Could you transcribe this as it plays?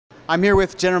I'm here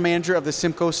with General Manager of the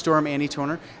Simcoe Storm, Andy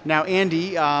Toner. Now,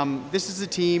 Andy, this is a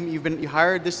team you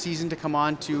hired this season to come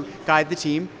on to guide the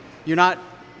team.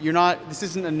 This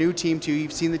isn't a new team to you.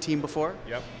 You've seen the team before.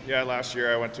 Yep. Yeah. Last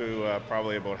year I went to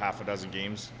probably about half a dozen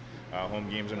games, home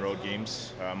games and road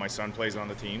games. My son plays on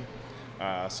the team,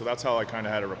 so that's how I kind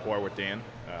of had a rapport with Dan.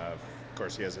 Of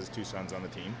course, he has his two sons on the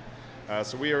team,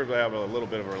 so we were able to have a little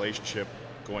bit of a relationship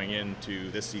going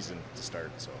into this season to start.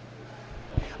 So.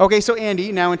 Okay, so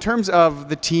Andy, now in terms of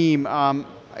the team,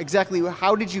 exactly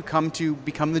how did you come to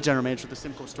become the general manager of the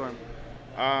Simcoe Storm?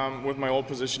 With my old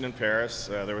position in Paris,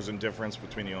 there was indifference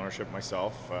between the ownership and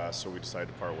myself, so we decided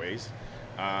to part ways.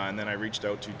 And then I reached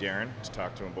out to Darren to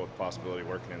talk to him about the possibility of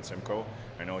working in Simcoe.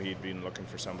 I know he'd been looking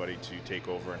for somebody to take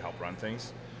over and help run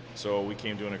things. So we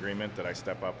came to an agreement that I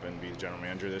step up and be the general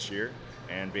manager this year,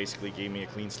 and basically gave me a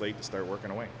clean slate to start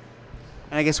working away.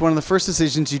 And I guess one of the first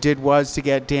decisions you did was to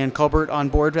get Dan Culbert on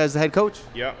board as the head coach.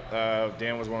 Yeah,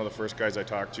 Dan was one of the first guys I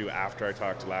talked to after I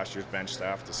talked to last year's bench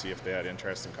staff to see if they had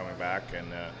interest in coming back, and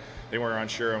they were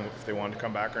unsure if they wanted to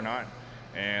come back or not.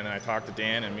 And then I talked to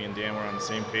Dan, and me and Dan were on the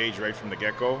same page right from the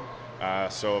get-go.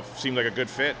 So it seemed like a good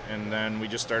fit, and then we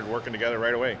just started working together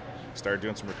right away. Started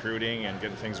doing some recruiting and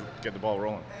get the ball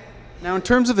rolling. Now, in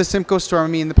terms of the Simcoe Storm, I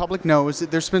mean, the public knows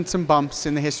that there's been some bumps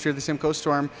in the history of the Simcoe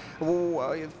Storm.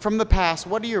 From the past,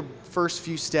 what are your first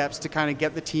few steps to kind of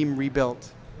get the team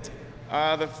rebuilt?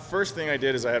 The first thing I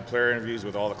did is I had player interviews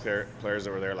with all the players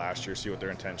that were there last year, see what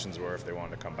their intentions were, if they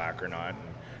wanted to come back or not,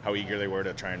 and how eager they were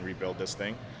to try and rebuild this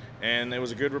thing. And it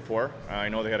was a good rapport. I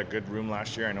know they had a good room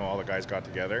last year. I know all the guys got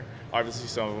together. Obviously,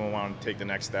 some of them want to take the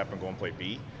next step and go and play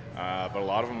B, but a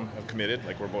lot of them have committed.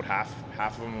 Like, we're about half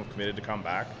of them have committed to come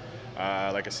back.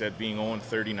 Like I said, being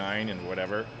 0-39 and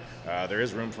whatever, there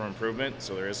is room for improvement,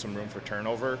 so there is some room for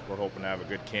turnover. We're hoping to have a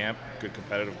good camp, good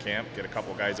competitive camp, get a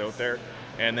couple guys out there,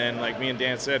 and then, like me and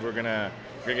Dan said, we're gonna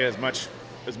get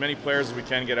as many players as we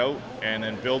can get out, and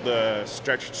then build the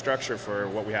structure for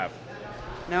what we have.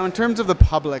 Now, in terms of the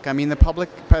public, I mean, the public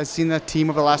has seen the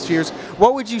team over the last few years.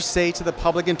 What would you say to the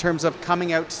public in terms of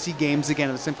coming out to see games again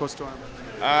at the Simcoe Storm?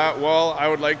 Well, I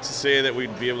would like to say that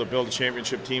we'd be able to build a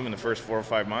championship team in the first 4 or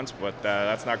 5 months, but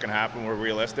that's not going to happen. We're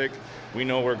realistic. We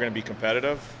know we're going to be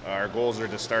competitive. Our goals are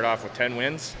to start off with 10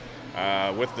 wins.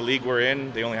 With the league we're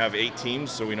in, they only have 8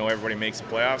 teams, so we know everybody makes the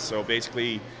playoffs. So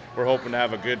basically, we're hoping to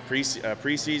have a good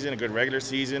preseason, a good regular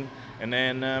season, and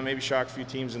then maybe shock a few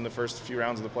teams in the first few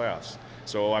rounds of the playoffs.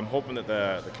 So I'm hoping that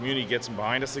the community gets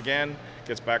behind us again,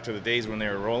 gets back to the days when they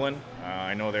were rolling.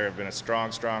 I know there have been a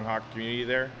strong hockey community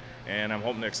there, and I'm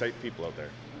hoping to excite people out there.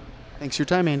 Thanks for your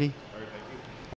time, Andy. All right.